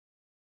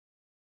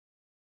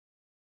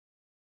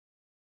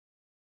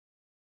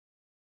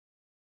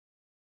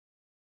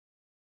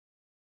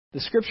The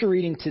scripture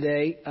reading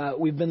today,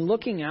 we've been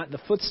looking at the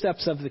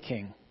footsteps of the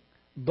King,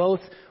 both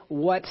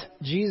what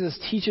Jesus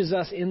teaches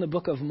us in the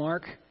book of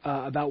Mark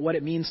about what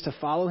it means to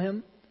follow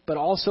him, but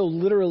also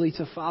literally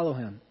to follow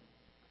him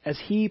as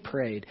he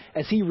prayed,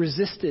 as he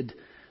resisted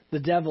the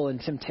devil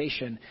and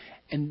temptation.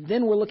 And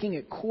then we're looking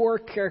at core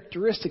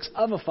characteristics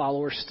of a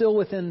follower still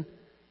within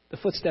the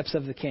footsteps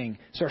of the King.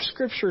 So our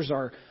scriptures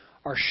are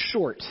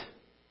short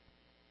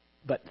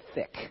but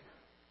thick.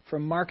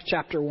 From Mark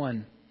chapter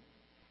 1.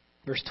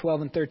 Verse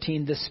 12 and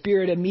 13, the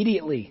Spirit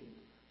immediately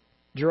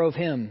drove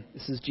him,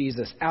 this is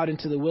Jesus, out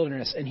into the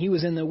wilderness. And he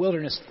was in the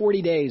wilderness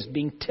 40 days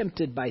being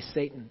tempted by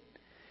Satan.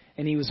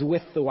 And he was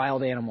with the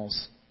wild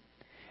animals.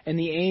 And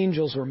the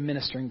angels were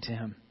ministering to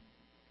him.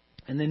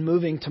 And then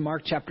moving to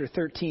Mark chapter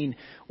 13,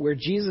 where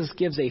Jesus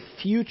gives a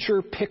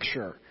future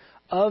picture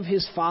of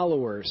his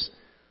followers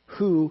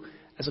who,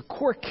 as a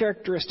core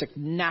characteristic,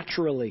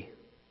 naturally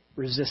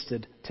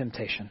resisted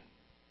temptation.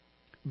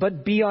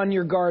 But be on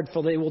your guard,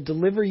 for they will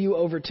deliver you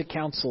over to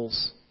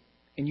councils,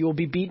 and you will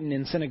be beaten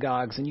in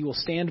synagogues, and you will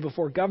stand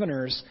before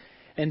governors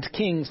and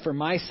kings for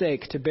my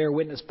sake to bear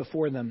witness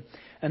before them.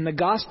 And the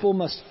gospel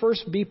must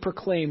first be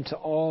proclaimed to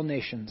all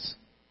nations.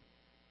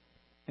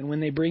 And when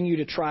they bring you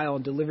to trial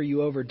and deliver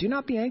you over, do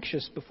not be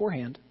anxious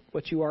beforehand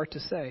what you are to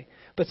say,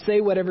 but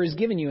say whatever is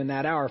given you in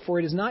that hour, for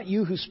it is not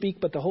you who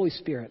speak, but the Holy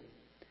Spirit.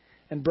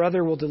 And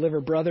brother will deliver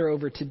brother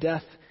over to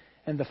death,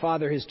 and the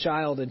father his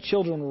child, and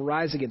children will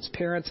rise against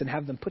parents and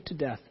have them put to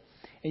death.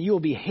 And you will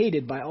be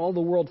hated by all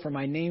the world for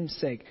my name's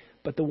sake,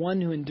 but the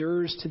one who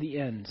endures to the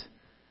end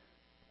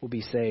will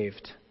be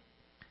saved.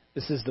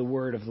 This is the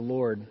word of the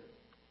Lord.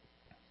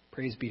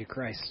 Praise be to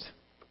Christ.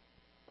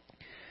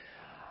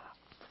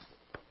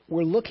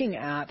 We're looking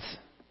at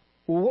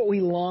what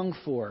we long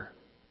for.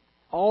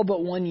 All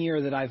but 1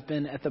 year that I've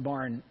been at the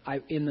barn,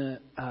 in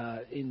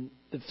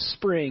the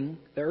spring,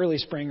 the early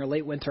spring or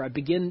late winter, I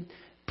begin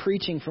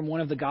preaching from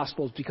one of the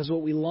Gospels, because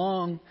what we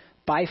long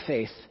by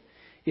faith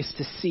is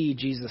to see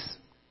Jesus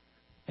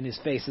and his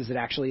face as it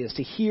actually is,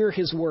 to hear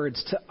his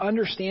words, to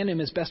understand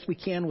him as best we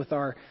can with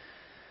our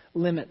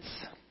limits.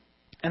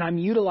 And I'm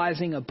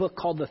utilizing a book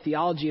called The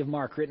Theology of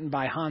Mark, written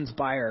by Hans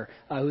Beyer,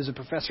 who's a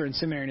professor in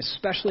seminary, and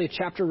especially a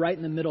chapter right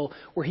in the middle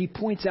where he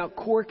points out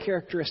core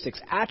characteristics,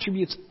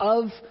 attributes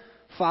of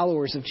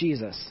followers of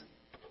Jesus.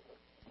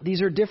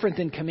 These are different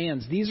than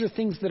commands. These are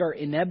things that are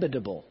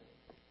inevitable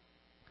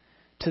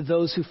to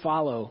those who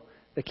follow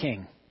the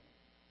King.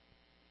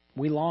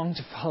 We long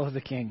to follow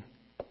the King.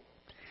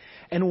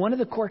 And one of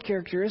the core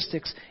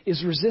characteristics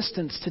is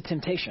resistance to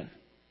temptation.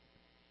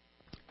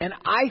 And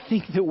I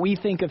think that we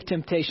think of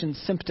temptation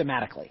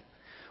symptomatically.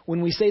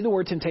 When we say the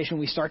word temptation,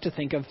 we start to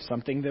think of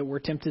something that we're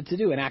tempted to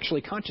do and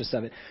actually conscious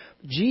of it.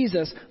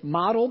 Jesus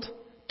modeled,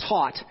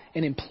 taught,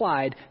 and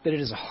implied that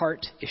it is a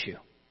heart issue.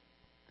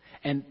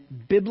 And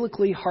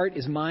biblically, heart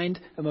is mind,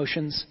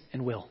 emotions,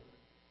 and will.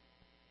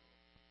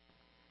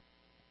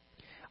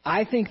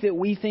 I think that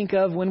we think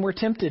of when we're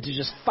tempted to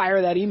just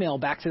fire that email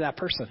back to that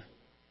person.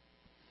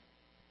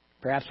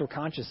 Perhaps we're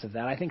conscious of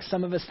that. I think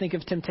some of us think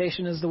of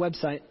temptation as the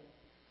website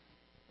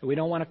that we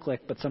don't want to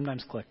click, but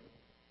sometimes click.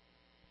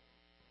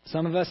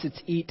 Some of us, it's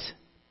eat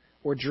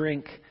or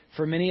drink.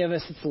 For many of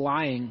us, it's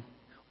lying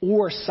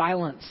or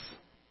silence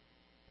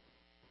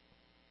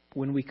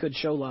when we could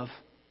show love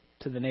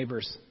to the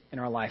neighbors in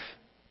our life.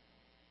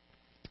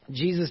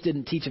 Jesus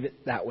didn't teach of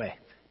it that way.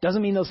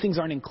 Doesn't mean those things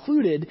aren't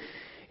included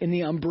in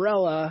the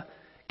umbrella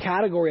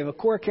category of a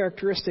core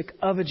characteristic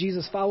of a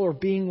Jesus follower,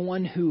 being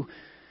one who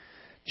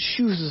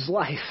chooses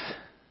life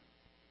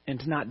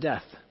and not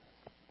death.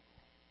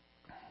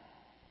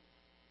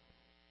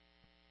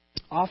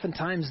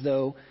 Oftentimes,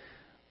 though,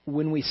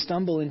 when we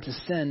stumble into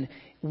sin,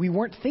 we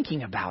weren't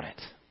thinking about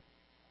it.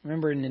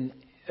 Remember in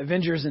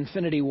Avengers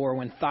Infinity War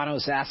when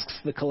Thanos asks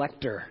the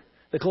Collector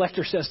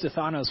says to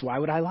Thanos, "Why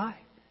would I lie?"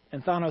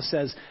 And Thanos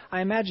says,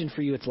 "I imagine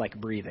for you it's like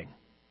breathing."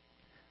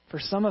 For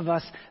some of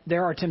us,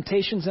 there are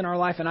temptations in our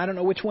life, and I don't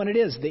know which one it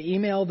is. The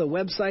email, the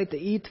website, the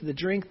eat, the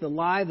drink, the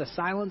lie, the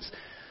silence.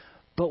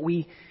 But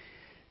we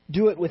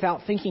do it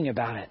without thinking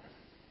about it.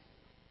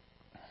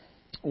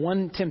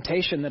 One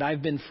temptation that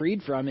I've been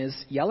freed from is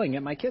yelling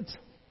at my kids.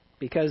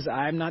 Because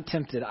I'm not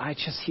tempted. I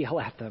just yell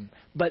at them.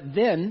 But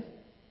then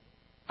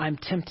I'm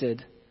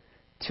tempted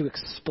to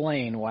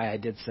explain why I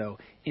did so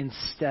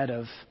instead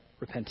of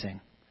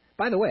repenting.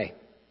 By the way,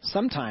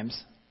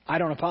 sometimes I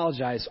don't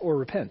apologize or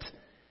repent.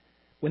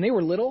 When they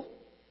were little,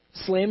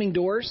 slamming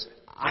doors,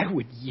 I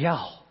would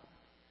yell.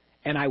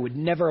 And I would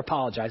never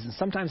apologize. And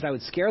sometimes I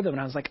would scare them.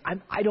 And I was like,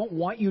 I don't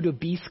want you to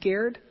be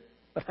scared,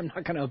 but I'm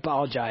not going to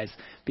apologize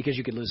because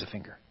you could lose a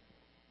finger.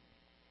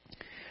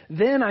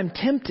 Then I'm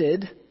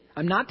tempted.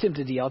 I'm not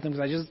tempted to yell at them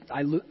because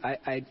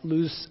I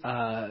lose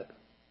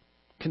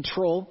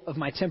control of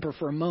my temper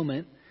for a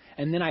moment.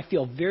 And then I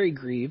feel very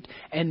grieved.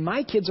 And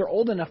my kids are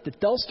old enough that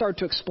they'll start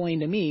to explain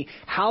to me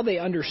how they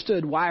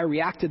understood why I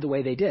reacted the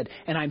way they did.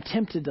 And I'm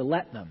tempted to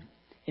let them.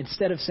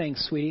 Instead of saying,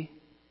 "Sweetie,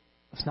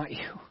 it's not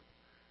you.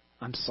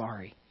 I'm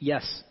sorry.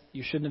 Yes,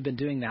 you shouldn't have been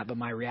doing that, but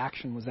my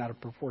reaction was out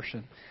of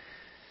proportion."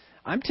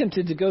 I'm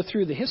tempted to go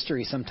through the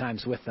history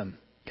sometimes with them,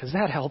 because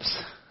that helps.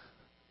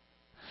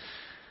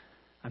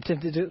 I'm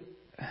tempted to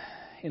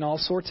in all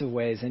sorts of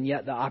ways, and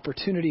yet the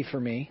opportunity for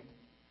me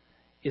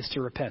is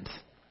to repent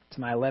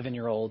to my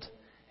 11-year-old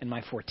and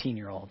my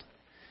 14-year-old.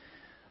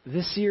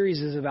 This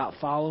series is about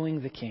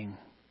following the King,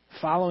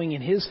 following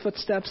in his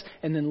footsteps,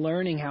 and then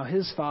learning how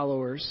his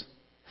followers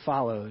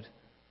followed.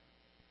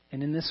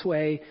 And in this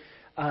way,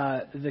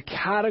 the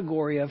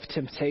category of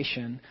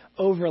temptation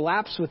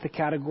overlaps with the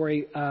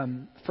category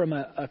from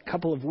a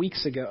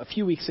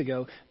few weeks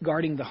ago,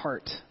 guarding the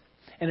heart.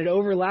 And it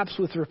overlaps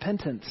with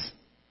repentance.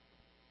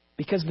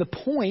 Because the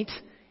point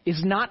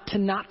is not to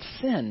not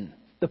sin.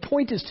 The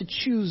point is to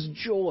choose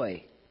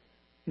joy.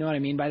 You know what I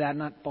mean by that?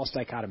 Not false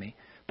dichotomy.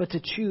 But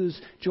to choose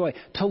joy.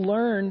 To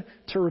learn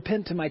to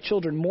repent to my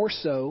children more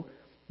so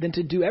than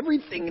to do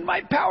everything in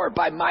my power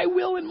by my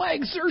will and my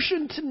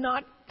exertion to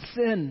not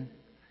sin.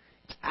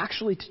 It's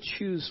actually to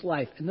choose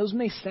life. And those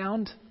may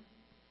sound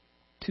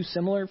too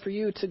similar for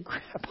you to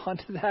grab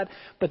onto that.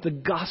 But the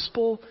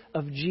gospel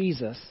of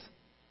Jesus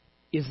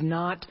is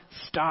not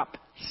stop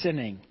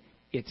sinning.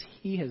 It's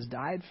he has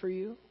died for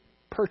you,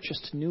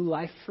 purchased new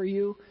life for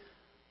you.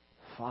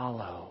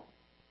 Follow.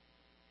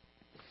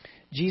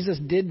 Jesus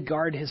did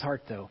guard his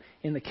heart, though,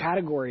 in the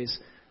categories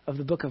of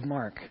the book of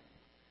Mark.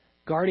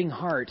 Guarding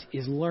heart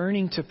is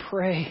learning to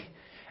pray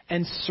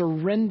and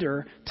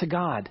surrender to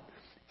God.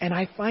 And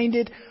I find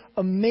it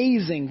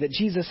amazing that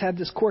Jesus had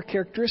this core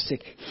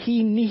characteristic.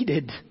 He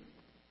needed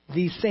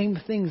these same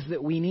things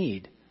that we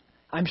need.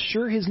 I'm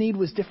sure his need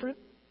was different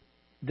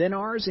than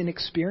ours in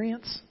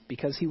experience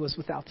because he was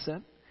without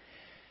sin.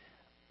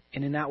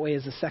 And in that way,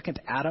 as the second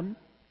Adam,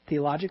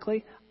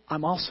 theologically,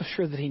 I'm also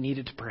sure that he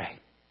needed to pray.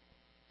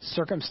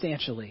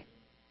 Circumstantially,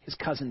 his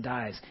cousin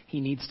dies.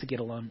 He needs to get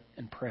alone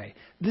and pray.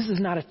 This is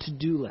not a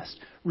to-do list.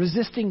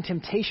 Resisting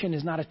temptation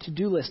is not a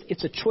to-do list.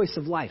 It's a choice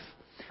of life.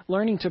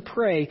 Learning to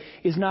pray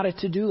is not a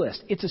to-do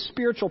list. It's a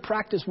spiritual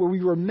practice where we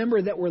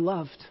remember that we're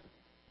loved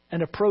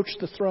and approach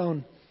the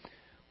throne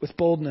with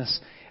boldness.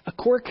 A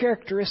core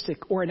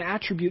characteristic or an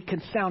attribute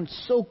can sound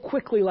so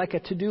quickly like a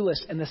to-do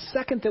list. And the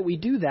second that we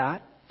do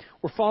that,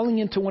 we're falling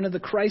into one of the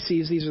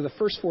crises. These are the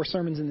first 4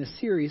 sermons in this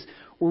series,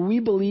 where we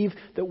believe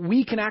that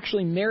we can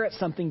actually merit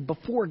something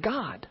before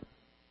God,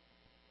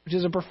 which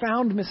is a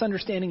profound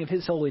misunderstanding of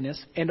his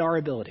holiness and our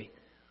ability.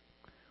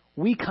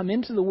 We come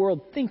into the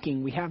world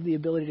thinking we have the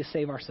ability to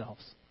save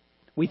ourselves.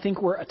 We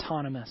think we're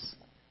autonomous.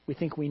 We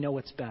think we know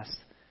what's best.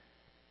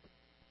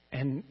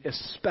 And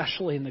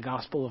especially in the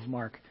Gospel of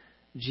Mark,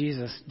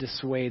 Jesus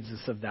dissuades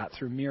us of that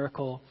through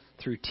miracle,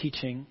 through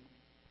teaching.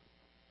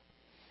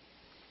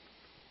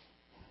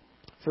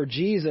 For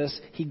Jesus,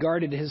 he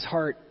guarded his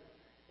heart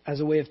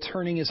as a way of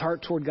turning his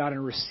heart toward God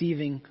and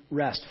receiving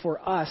rest. For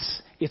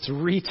us, it's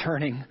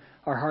returning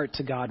our heart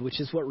to God, which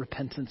is what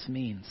repentance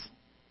means.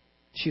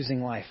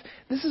 Choosing life.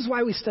 This is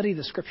why we study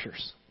the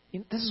Scriptures.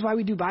 This is why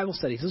we do Bible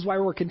studies. This is why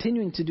we're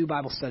continuing to do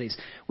Bible studies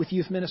with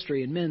youth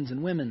ministry and men's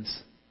and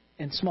women's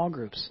and small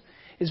groups.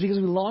 Is because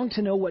we long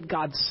to know what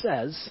God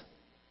says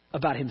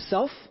about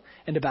himself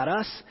and about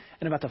us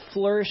and about the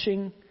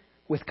flourishing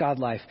with God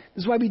life.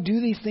 This is why we do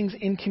these things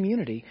in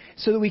community,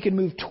 so that we can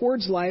move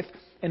towards life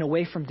and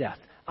away from death.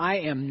 I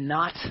am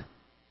not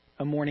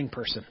a morning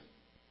person.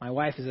 My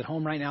wife is at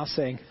home right now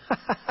saying,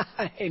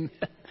 amen.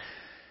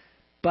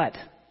 But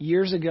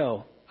years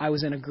ago, I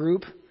was in a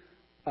group,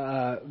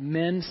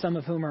 men, some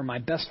of whom are my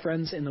best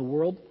friends in the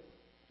world.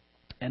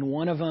 And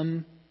one of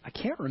them, I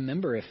can't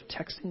remember if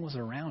texting was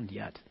around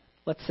yet.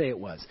 Let's say it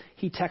was.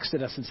 He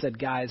texted us and said,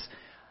 guys,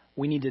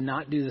 we need to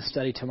not do the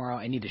study tomorrow.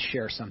 I need to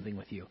share something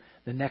with you.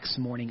 The next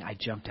morning, I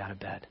jumped out of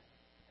bed.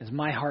 As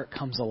my heart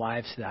comes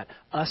alive to that,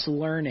 us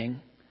learning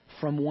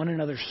from one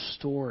another's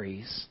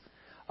stories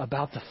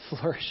about the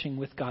flourishing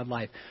with God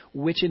life,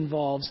 which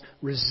involves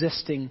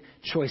resisting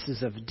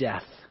choices of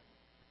death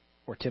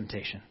or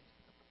temptation.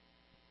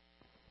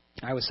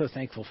 I was so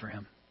thankful for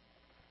him.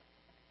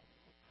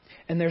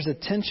 And there's a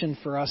tension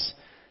for us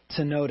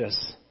to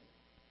notice.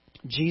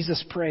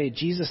 Jesus prayed.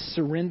 Jesus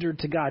surrendered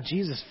to God.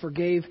 Jesus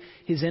forgave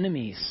his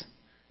enemies.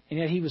 And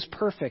yet he was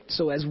perfect.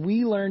 So as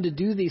we learn to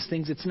do these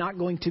things, it's not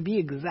going to be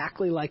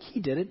exactly like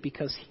he did it,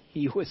 because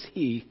he was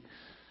he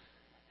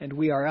and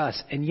we are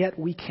us. And yet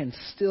we can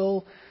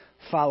still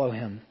follow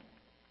him.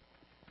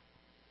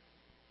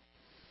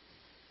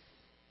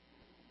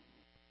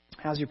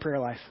 How's your prayer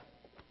life?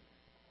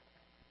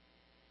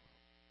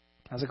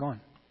 How's it going?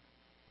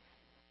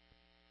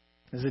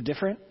 Is it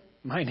different?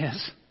 Mine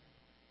is.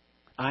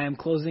 I am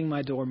closing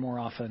my door more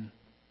often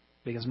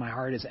because my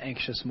heart is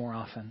anxious more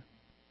often.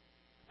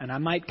 And I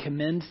might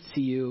commend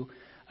to you,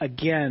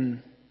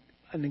 again,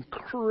 an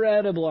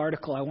incredible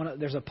article.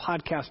 There's a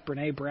podcast,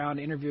 Brene Brown,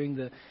 interviewing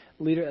the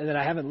leader that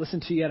I haven't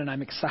listened to yet, and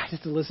I'm excited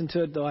to listen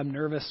to it, though I'm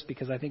nervous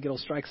because I think it'll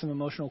strike some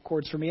emotional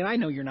chords for me. And I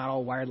know you're not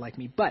all wired like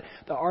me, but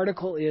the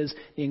article is,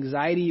 the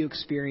anxiety you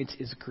experience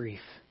is grief.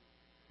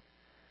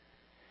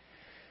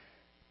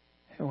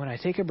 And when I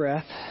take a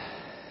breath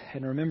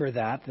and remember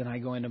that, then I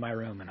go into my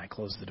room and I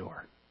close the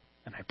door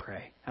and I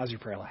pray. How's your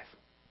prayer life?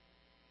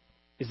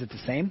 Is it the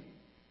same?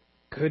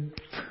 Good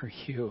for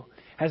you.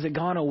 Has it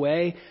gone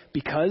away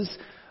because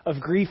of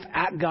grief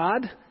at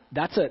God?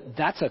 That's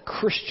a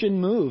Christian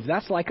move.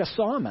 That's like a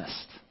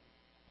psalmist.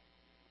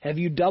 Have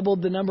you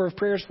doubled the number of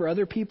prayers for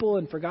other people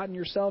and forgotten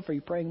yourself? Are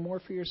you praying more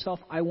for yourself?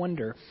 I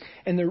wonder.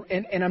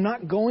 And I'm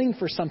not going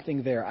for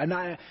something there.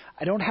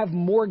 I don't have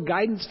more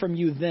guidance from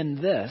you than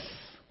this.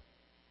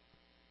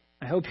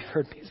 I hope you've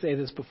heard me say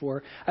this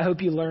before. I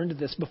hope you learned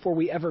this before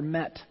we ever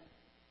met.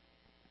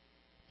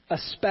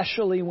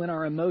 Especially when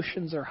our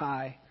emotions are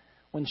high,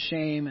 when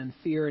shame and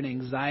fear and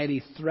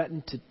anxiety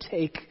threaten to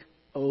take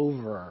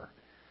over,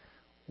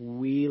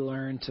 we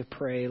learn to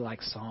pray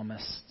like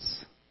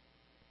psalmists.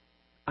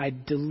 I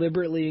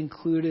deliberately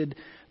included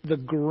the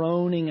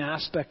groaning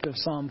aspect of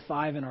Psalm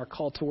 5 in our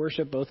call to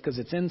worship, both because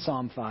it's in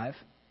Psalm 5,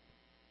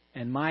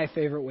 and my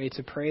favorite way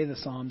to pray the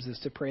Psalms is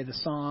to pray the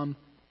Psalm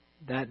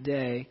that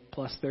day,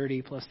 plus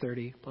 30, plus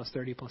 30, plus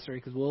 30, plus 30,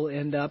 because we'll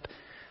end up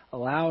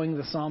allowing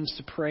the Psalms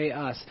to pray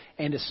us.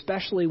 And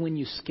especially when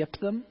you skip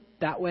them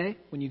that way,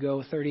 when you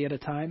go 30 at a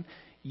time,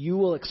 you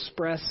will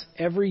express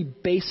every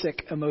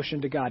basic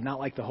emotion to God, not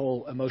like the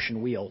whole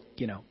emotion wheel,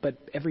 but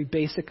every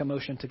basic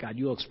emotion to God.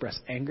 You will express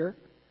anger,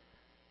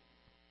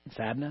 and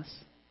sadness,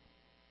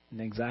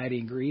 and anxiety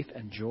and grief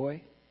and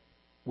joy,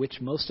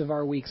 which most of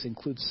our weeks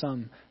include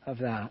some of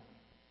that.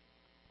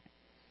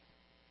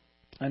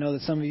 I know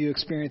that some of you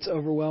experience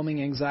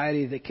overwhelming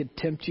anxiety that could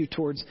tempt you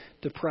towards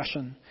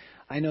depression.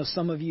 I know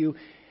some of you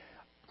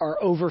are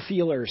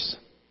overfeelers.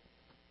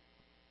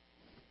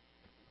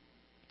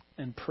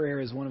 And prayer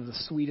is one of the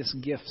sweetest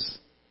gifts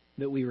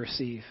that we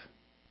receive.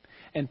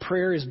 And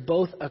prayer is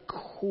both a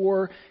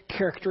core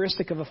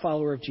characteristic of a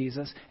follower of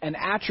Jesus, an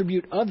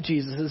attribute of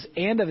Jesus's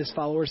and of his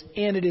followers,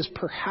 and it is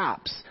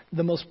perhaps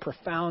the most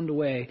profound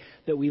way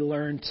that we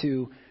learn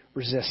to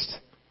resist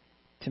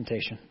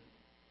temptation.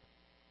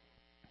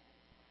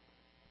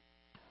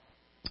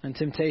 And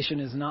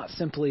temptation is not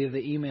simply the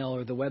email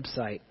or the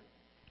website.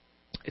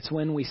 It's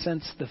when we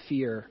sense the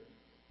fear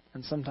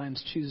and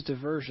sometimes choose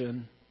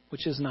diversion,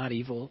 which is not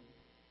evil,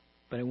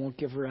 but it won't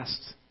give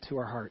rest to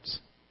our hearts.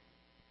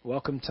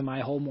 Welcome to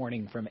my whole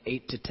morning from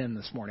 8 to 10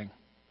 this morning.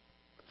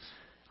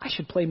 I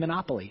should play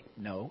Monopoly.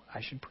 No,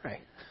 I should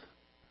pray.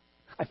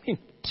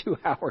 2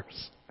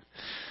 hours.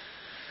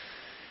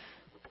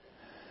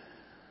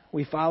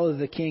 We follow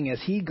the King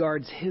as he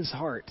guards his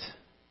heart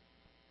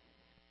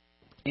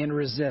and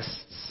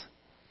resists.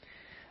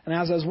 And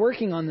as I was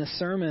working on this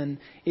sermon,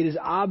 it is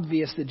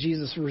obvious that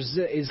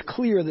is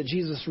clear that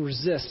Jesus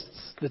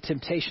resists the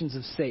temptations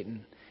of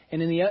Satan.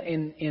 And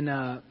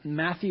in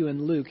Matthew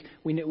and Luke,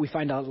 we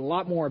find out a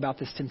lot more about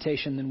this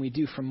temptation than we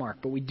do from Mark.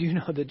 But we do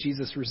know that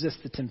Jesus resists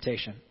the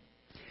temptation.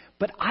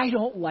 But I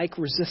don't like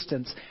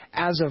resistance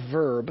as a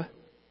verb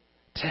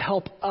to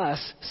help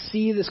us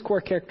see this core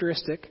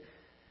characteristic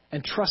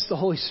and trust the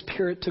Holy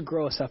Spirit to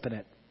grow us up in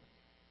it.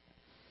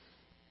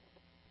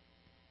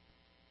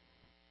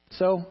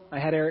 So I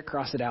had Eric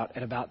cross it out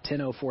at about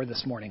 10:04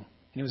 this morning.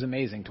 And it was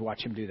amazing to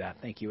watch him do that.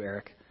 Thank you,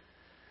 Eric.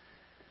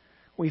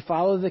 We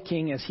follow the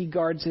King as he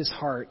guards his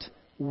heart,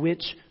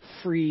 which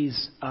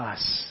frees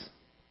us.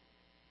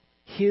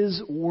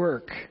 His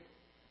work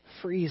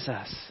frees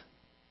us.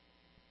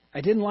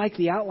 I didn't like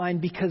the outline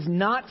because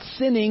not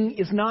sinning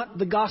is not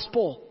the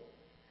gospel.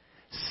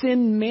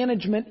 Sin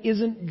management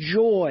isn't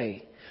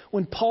joy.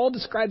 When Paul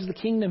describes the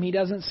kingdom, he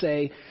doesn't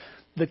say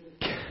the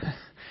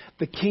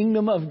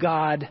kingdom of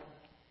God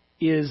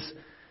is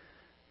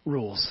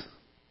rules.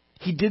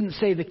 He didn't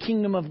say the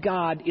kingdom of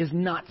God is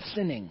not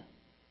sinning.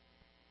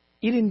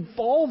 It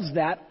involves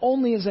that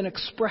only as an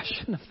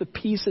expression of the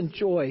peace and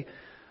joy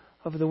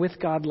of the with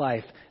God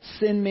life.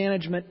 Sin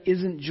management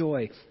isn't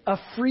joy. A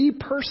free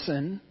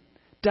person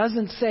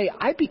doesn't say,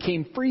 I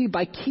became free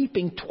by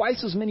keeping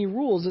twice as many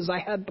rules as I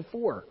had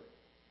before.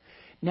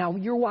 Now,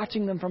 you're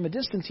watching them from a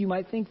distance. You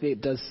might think that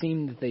it does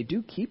seem that they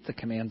do keep the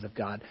commands of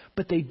God,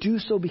 but they do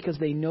so because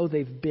they know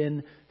they've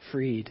been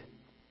freed.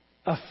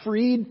 A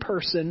freed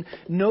person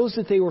knows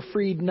that they were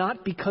freed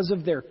not because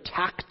of their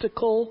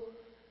tactical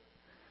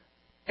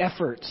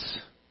efforts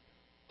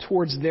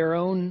towards their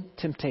own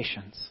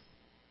temptations,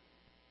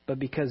 but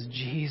because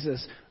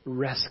Jesus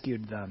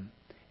rescued them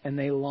and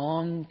they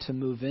long to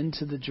move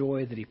into the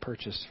joy that he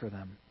purchased for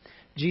them.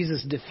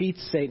 Jesus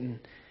defeats Satan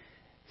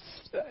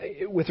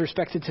with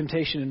respect to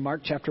temptation in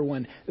Mark chapter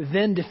 1,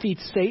 then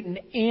defeats Satan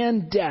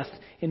and death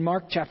in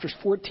Mark chapters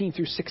 14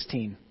 through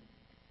 16.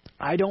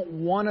 I don't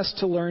want us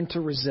to learn to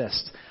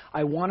resist.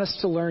 I want us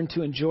to learn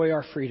to enjoy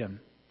our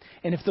freedom.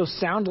 And if those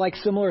sound like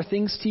similar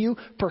things to you,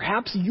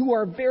 perhaps you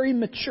are very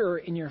mature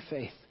in your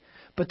faith.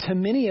 But to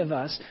many of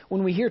us,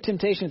 when we hear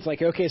temptation, it's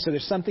like, okay, so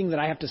there's something that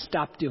I have to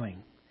stop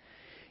doing.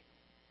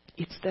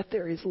 It's that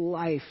there is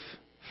life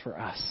for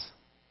us.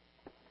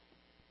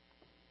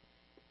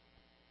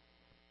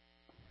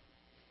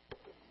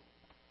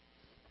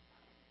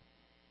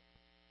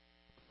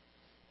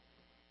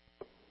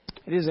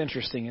 It is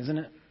interesting, isn't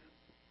it?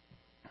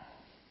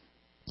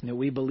 That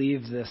we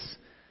believe this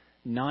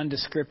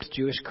nondescript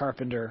Jewish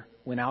carpenter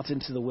went out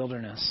into the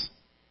wilderness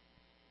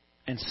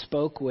and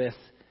spoke with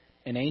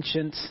an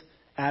ancient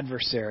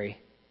adversary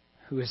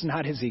who is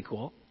not his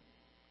equal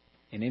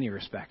in any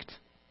respect,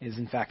 is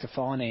in fact a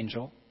fallen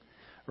angel,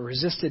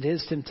 resisted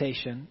his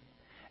temptation,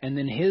 and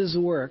then his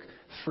work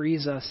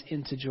frees us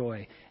into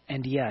joy.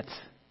 And yet,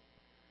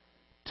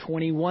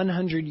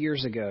 2,100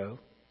 years ago,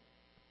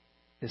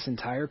 this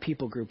entire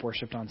people group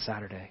worshipped on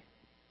Saturday.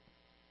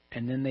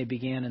 And then they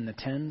began in the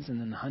tens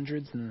and then the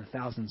hundreds and then the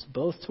thousands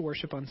both to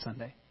worship on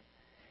Sunday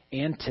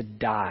and to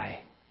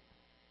die,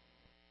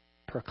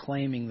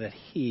 proclaiming that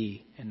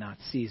he and not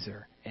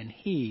Caesar and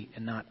he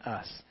and not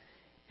us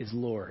is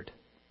Lord.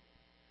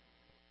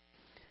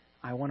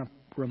 I want to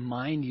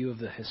remind you of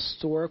the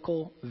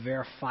historical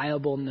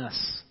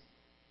verifiableness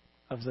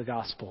of the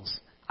Gospels.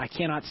 I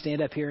cannot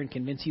stand up here and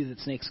convince you that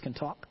snakes can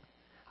talk.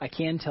 I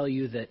can tell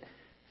you that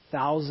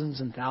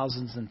thousands and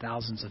thousands and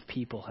thousands of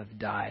people have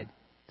died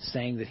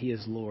saying that he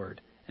is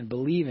Lord and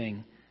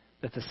believing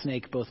that the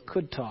snake both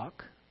could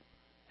talk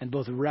and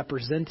both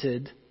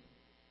represented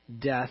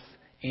death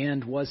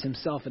and was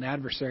himself an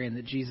adversary, and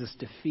that Jesus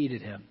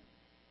defeated him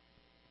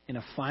in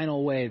a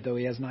final way, though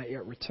he has not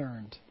yet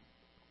returned.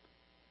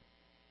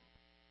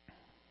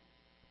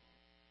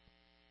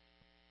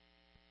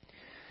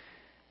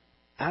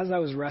 As I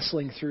was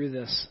wrestling through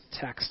this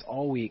text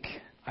all week,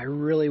 I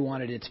really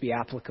wanted it to be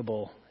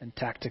applicable and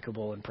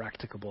tacticable and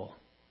practicable.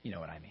 You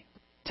know what I mean.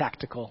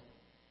 Tactical,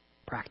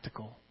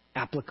 practical,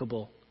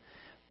 applicable.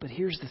 But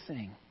here's the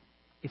thing.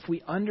 If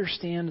we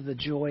understand the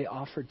joy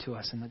offered to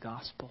us in the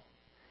gospel,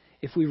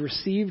 if we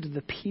received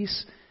the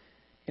peace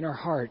in our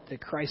heart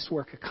that Christ's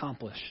work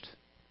accomplished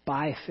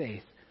by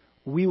faith,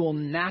 we will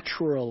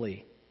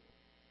naturally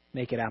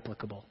make it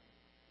applicable.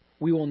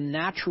 We will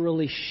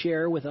naturally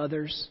share with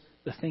others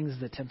the things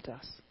that tempt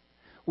us.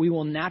 We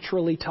will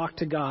naturally talk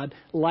to God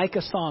like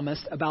a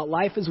psalmist about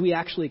life as we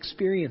actually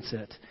experience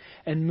it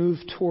and move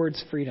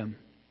towards freedom.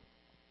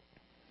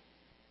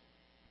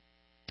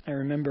 I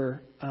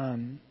remember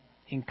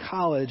in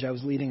college I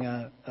was leading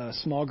a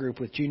small group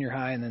with junior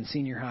high and then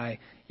senior high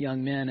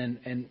young men,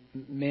 and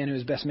man who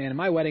was best man in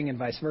my wedding and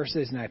vice versa.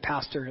 He's not a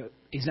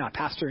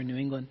pastor in New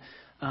England.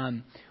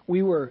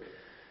 We were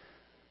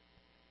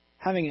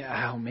having,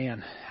 how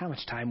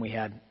much time we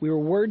had. We were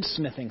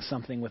wordsmithing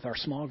something with our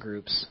small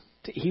groups.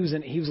 He was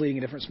leading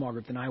a different small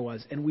group than I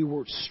was, and we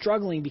were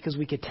struggling because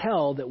we could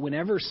tell that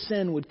whenever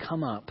sin would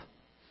come up,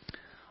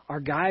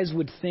 our guys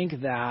would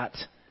think that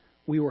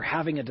we were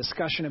having a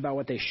discussion about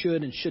what they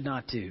should and should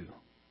not do,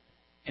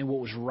 and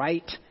what was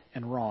right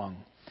and wrong.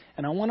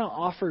 And I want to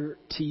offer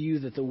to you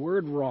that the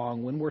word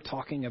wrong, when we're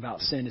talking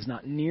about sin, is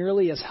not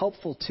nearly as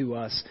helpful to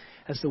us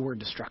as the word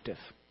destructive.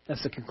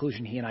 That's the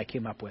conclusion he and I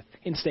came up with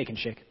in Steak and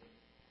Shake.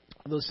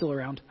 Are those still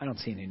around? I don't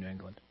see any in New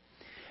England.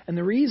 And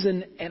the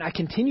reason, and I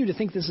continue to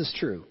think this is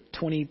true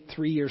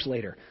 23 years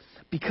later,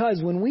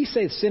 because when we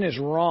say sin is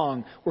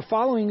wrong, we're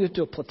following it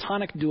to a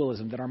Platonic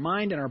dualism, that our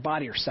mind and our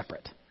body are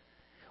separate,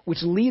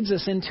 which leads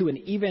us into an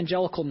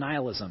evangelical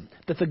nihilism,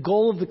 that the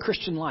goal of the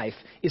Christian life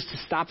is to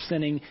stop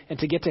sinning and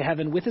to get to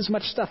heaven with as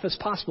much stuff as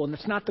possible, and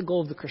that's not the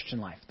goal of the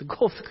Christian life. The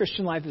goal of the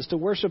Christian life is to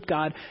worship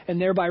God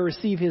and thereby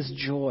receive his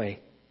joy.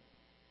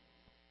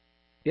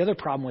 The other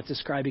problem with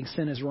describing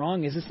sin as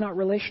wrong is it's not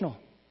relational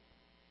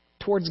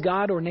towards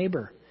God or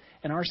neighbor.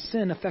 And our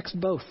sin affects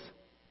both.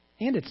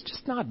 And it's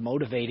just not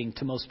motivating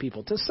to most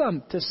people. To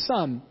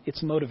some,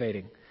 it's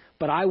motivating.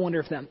 But I wonder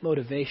if that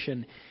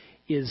motivation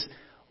is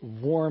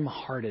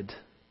warm-hearted,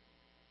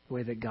 the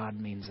way that God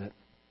means it.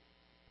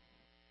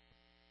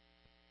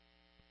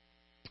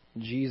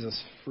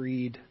 Jesus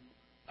freed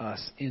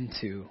us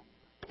into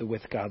the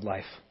with God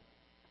life.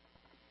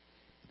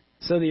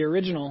 So the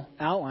original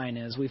outline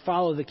is we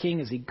follow the King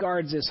as he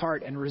guards his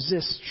heart and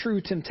resists true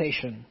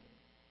temptation.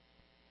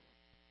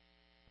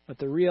 But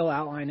the real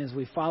outline is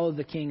we follow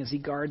the King as he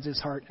guards his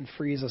heart and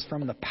frees us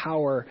from the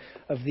power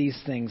of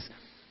these things.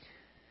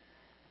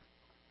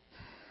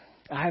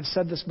 I have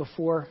said this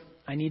before.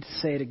 I need to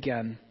say it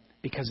again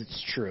because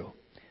it's true.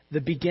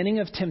 The beginning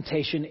of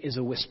temptation is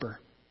a whisper.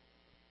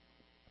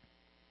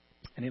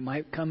 And it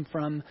might come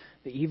from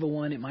the evil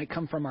one. It might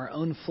come from our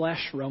own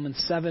flesh.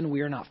 Romans 7,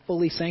 we are not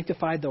fully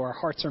sanctified, though our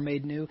hearts are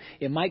made new.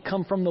 It might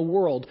come from the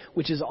world,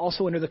 which is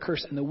also under the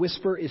curse. And the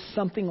whisper is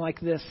something like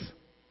this.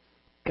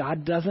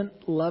 God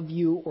doesn't love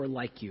you or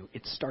like you.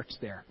 It starts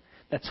there.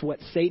 That's what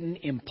Satan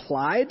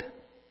implied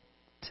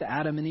to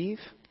Adam and Eve.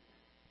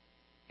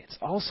 It's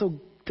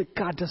also that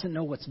God doesn't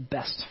know what's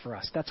best for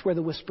us. That's where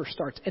the whisper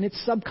starts. And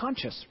it's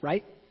subconscious,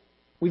 right?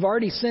 We've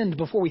already sinned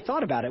before we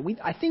thought about it.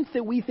 I think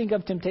that we think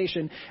of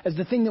temptation as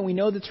the thing that we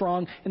know that's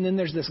wrong, and then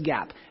there's this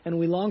gap. And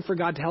we long for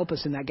God to help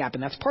us in that gap,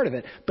 and that's part of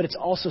it. But it's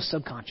also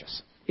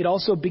subconscious. It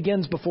also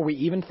begins before we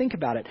even think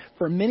about it.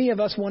 For many of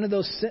us, one of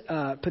those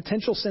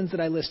potential sins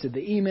that I listed,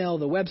 the email,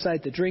 the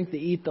website, the drink, the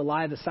eat, the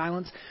lie, the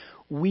silence,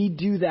 we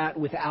do that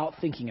without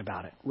thinking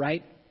about it,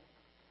 right?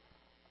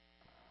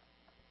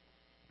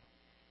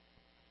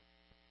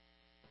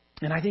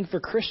 And I think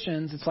for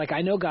Christians, it's like,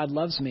 I know God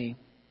loves me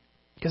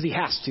because he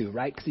has to,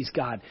 right? Because he's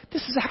God.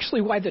 This is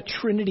actually why the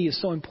Trinity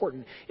is so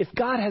important. If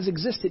God has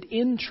existed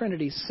in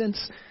Trinity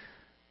since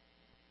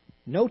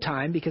no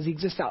time, because he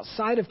exists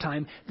outside of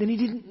time, then he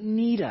didn't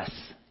need us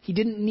He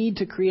didn't need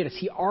to create us.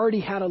 He already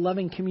had a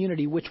loving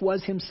community, which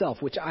was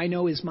himself, which I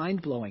know is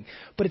mind-blowing.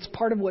 But it's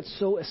part of what's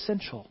so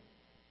essential.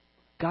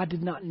 God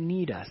did not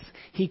need us.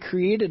 He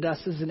created us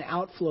as an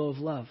outflow of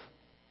love.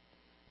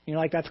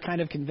 That's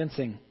kind of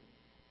convincing.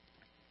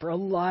 For a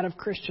lot of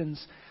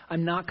Christians,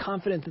 I'm not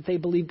confident that they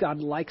believe God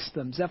likes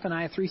them.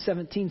 Zephaniah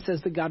 3:17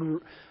 says that God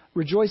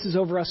rejoices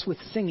over us with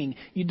singing.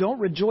 You don't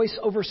rejoice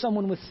over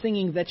someone with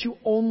singing that you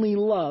only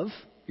love.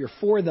 You're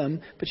for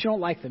them, but you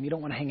don't like them. You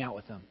don't want to hang out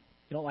with them.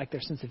 You don't like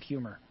their sense of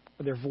humor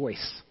or their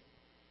voice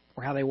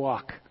or how they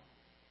walk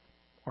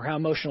or how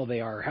emotional they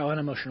are or how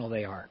unemotional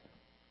they are.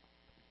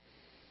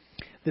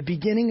 The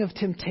beginning of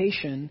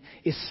temptation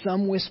is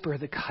some whisper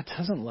that God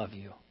doesn't love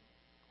you.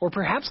 Or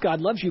perhaps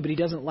God loves you, but he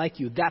doesn't like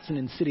you. That's an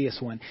insidious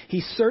one.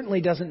 He certainly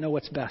doesn't know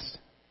what's best.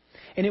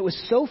 And it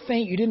was so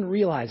faint you didn't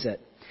realize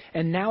it.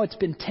 And now it's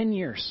been 10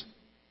 years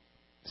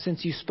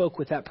since you spoke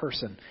with that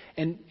person.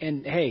 And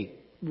hey,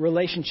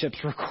 relationships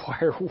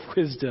require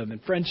wisdom,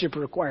 and friendship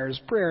requires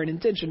prayer and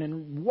intention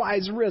and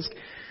wise risk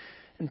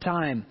and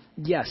time.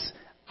 Yes,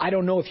 I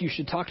don't know if you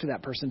should talk to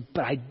that person,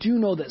 but I do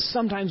know that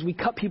sometimes we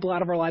cut people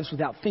out of our lives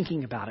without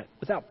thinking about it,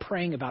 without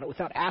praying about it,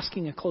 without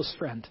asking a close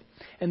friend.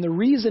 And the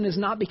reason is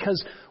not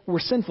because we're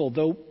sinful,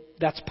 though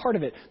that's part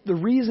of it. The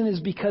reason is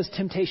because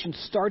temptation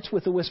starts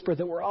with a whisper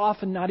that we're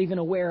often not even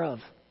aware of.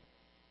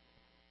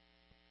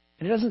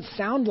 And it doesn't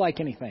sound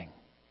like anything.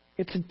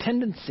 It's a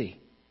tendency.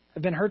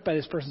 I've been hurt by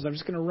this person, so I'm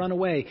just going to run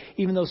away,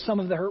 even though some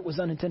of the hurt was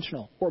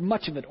unintentional, or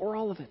much of it, or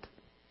all of it.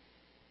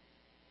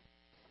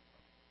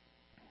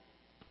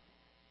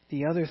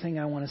 The other thing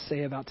I want to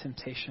say about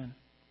temptation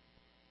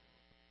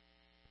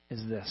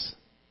is this.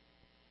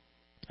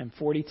 I'm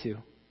 42.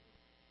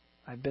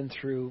 I've been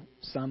through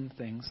some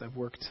things. I've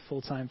worked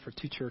full-time for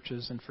 2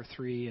 churches and for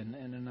 3 and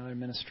another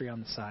ministry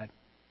on the side.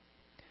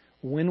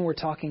 When we're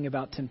talking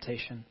about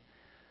temptation,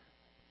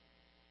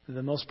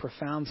 the most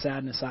profound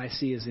sadness I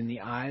see is in the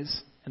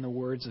eyes and the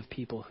words of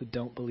people who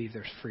don't believe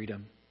there's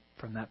freedom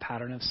from that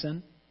pattern of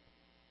sin,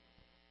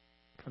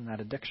 from that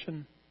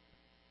addiction,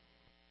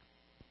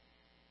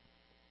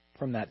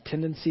 from that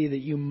tendency that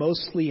you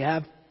mostly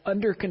have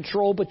under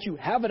control, but you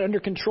have it under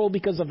control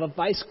because of a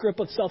vice grip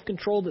of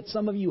self-control that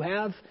some of you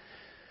have,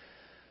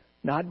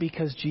 not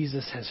because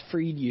Jesus has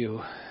freed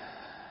you.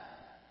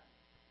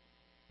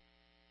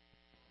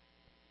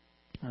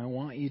 I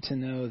want you to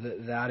know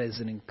that that is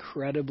an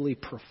incredibly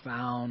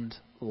profound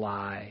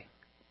lie,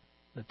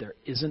 that there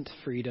isn't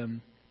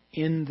freedom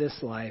in this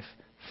life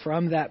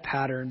from that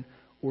pattern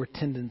or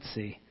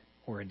tendency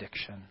or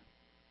addiction.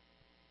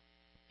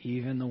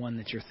 Even the one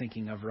that you're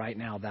thinking of right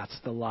now, that's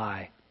the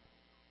lie,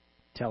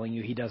 telling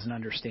you he doesn't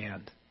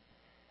understand.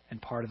 And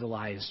part of the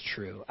lie is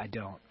true. I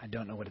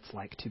don't know what it's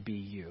like to be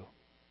you.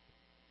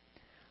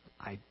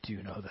 I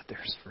do know that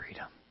there's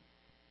freedom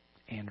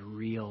and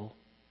real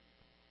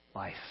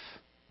life.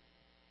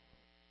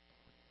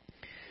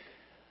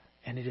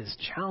 And it is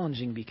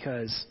challenging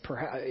because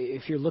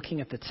if you're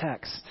looking at the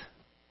text,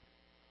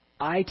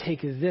 I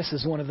take this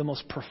as one of the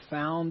most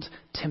profound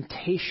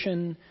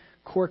temptation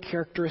core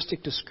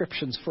characteristic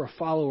descriptions for a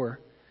follower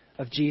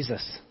of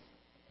Jesus.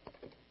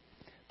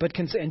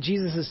 And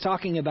Jesus is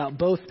talking about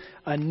both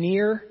a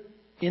near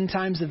end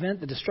times event,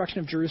 the destruction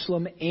of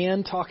Jerusalem,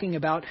 and talking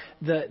about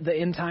the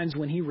end times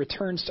when he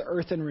returns to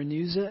earth and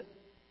renews it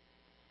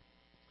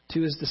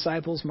to his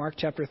disciples, Mark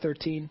chapter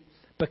 13.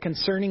 But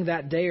concerning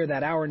that day or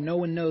that hour, no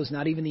one knows,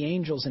 not even the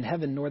angels in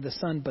heaven, nor the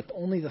Son, but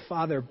only the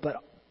Father. But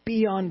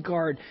be on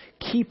guard,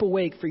 keep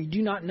awake, for you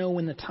do not know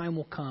when the time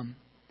will come.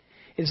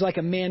 It is like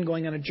a man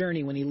going on a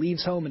journey when he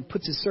leaves home and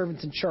puts his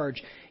servants in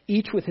charge,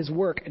 each with his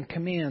work, and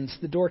commands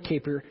the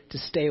doorkeeper to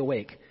stay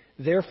awake.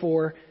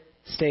 Therefore,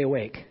 stay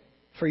awake.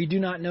 For you do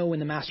not know when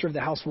the master of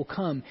the house will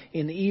come,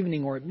 in the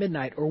evening or at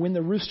midnight, or when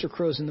the rooster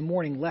crows in the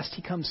morning, lest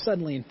he come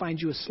suddenly and find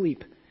you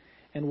asleep.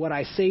 And what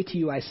I say to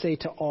you, I say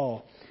to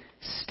all,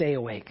 stay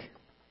awake.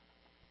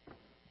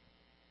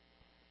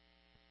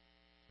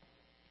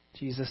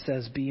 Jesus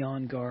says, be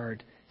on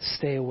guard,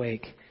 stay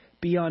awake.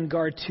 Be on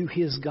guard to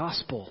his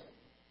gospel.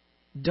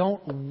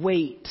 Don't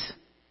wait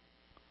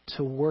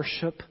to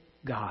worship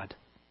God.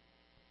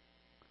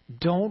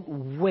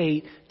 Don't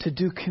wait to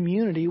do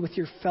community with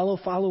your fellow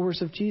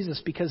followers of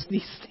Jesus, because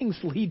these things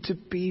lead to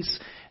peace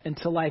and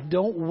to life.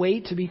 Don't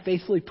wait to be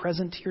faithfully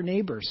present to your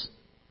neighbors,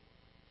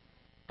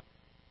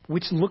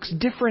 which looks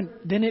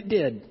different than it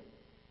did.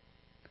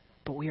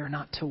 But we are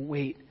not to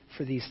wait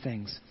for these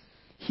things.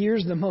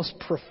 Here's the most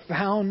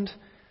profound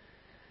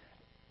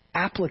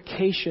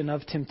application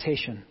of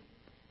temptation.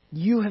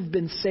 You have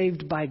been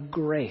saved by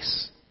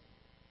grace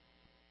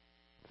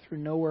through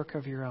no work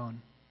of your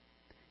own.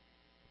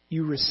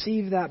 You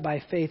receive that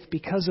by faith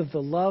because of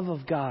the love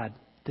of God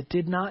that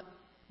did not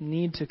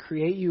need to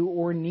create you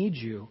or need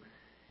you.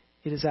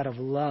 It is out of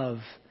love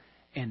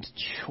and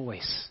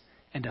choice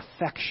and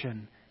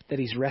affection that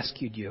he's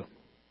rescued you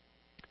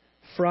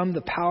from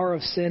the power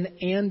of sin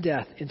and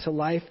death into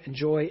life and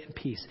joy and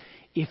peace.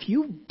 If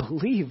you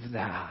believe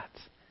that,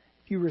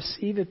 if you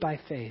receive it by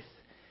faith,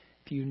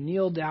 if you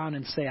kneel down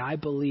and say, I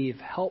believe,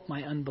 help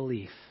my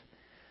unbelief,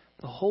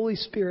 The Holy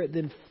Spirit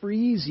then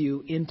frees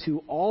you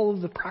into all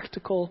of the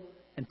practical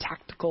and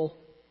tactical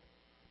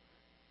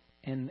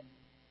and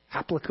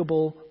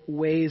applicable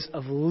ways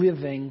of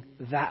living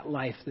that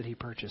life that He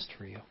purchased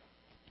for you.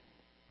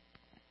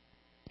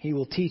 He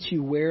will teach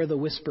you where the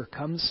whisper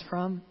comes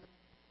from,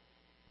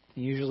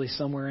 usually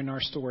somewhere in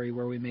our story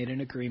where we made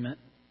an agreement.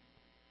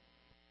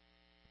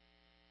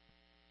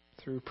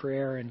 Through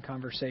prayer and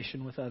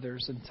conversation with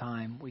others and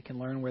time, we can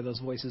learn where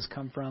those voices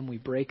come from. We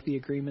break the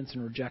agreements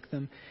and reject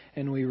them,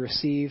 and we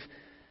receive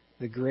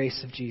the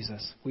grace of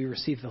Jesus. We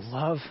receive the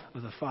love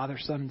of the Father,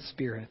 Son, and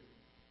Spirit,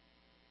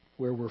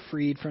 where we're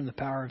freed from the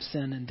power of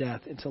sin and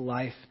death into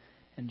life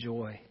and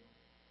joy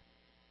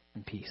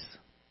and peace.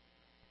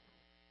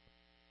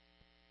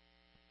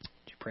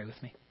 Would you pray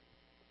with me?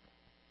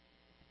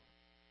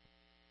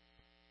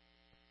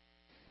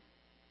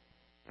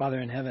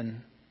 Father in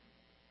heaven,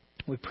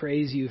 we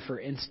praise you for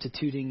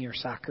instituting your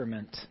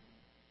sacrament,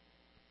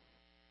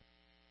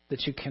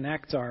 that you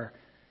connect our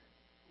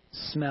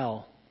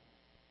smell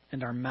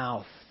and our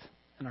mouth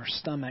and our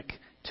stomach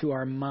to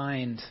our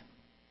mind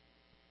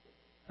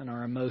and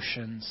our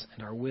emotions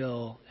and our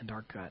will and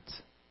our guts.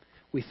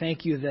 We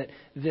thank you that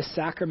this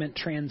sacrament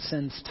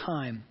transcends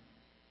time.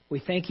 We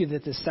thank you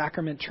that this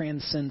sacrament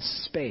transcends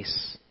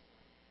space.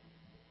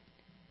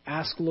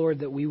 Ask, Lord,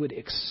 that we would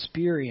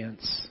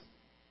experience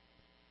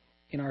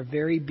in our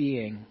very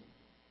being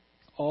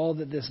all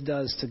that this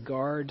does to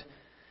guard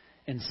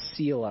and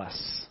seal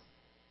us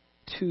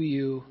to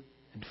you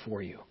and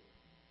for you.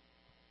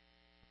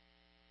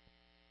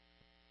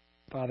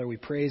 Father, we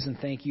praise and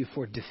thank you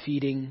for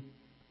defeating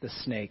the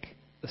snake,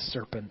 the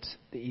serpent,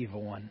 the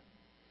evil one.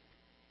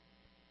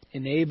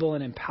 Enable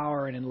and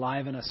empower and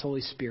enliven us,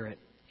 Holy Spirit,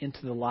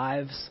 into the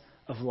lives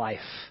of life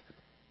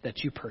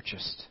that you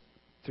purchased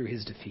through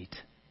his defeat.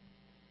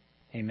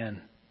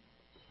 Amen.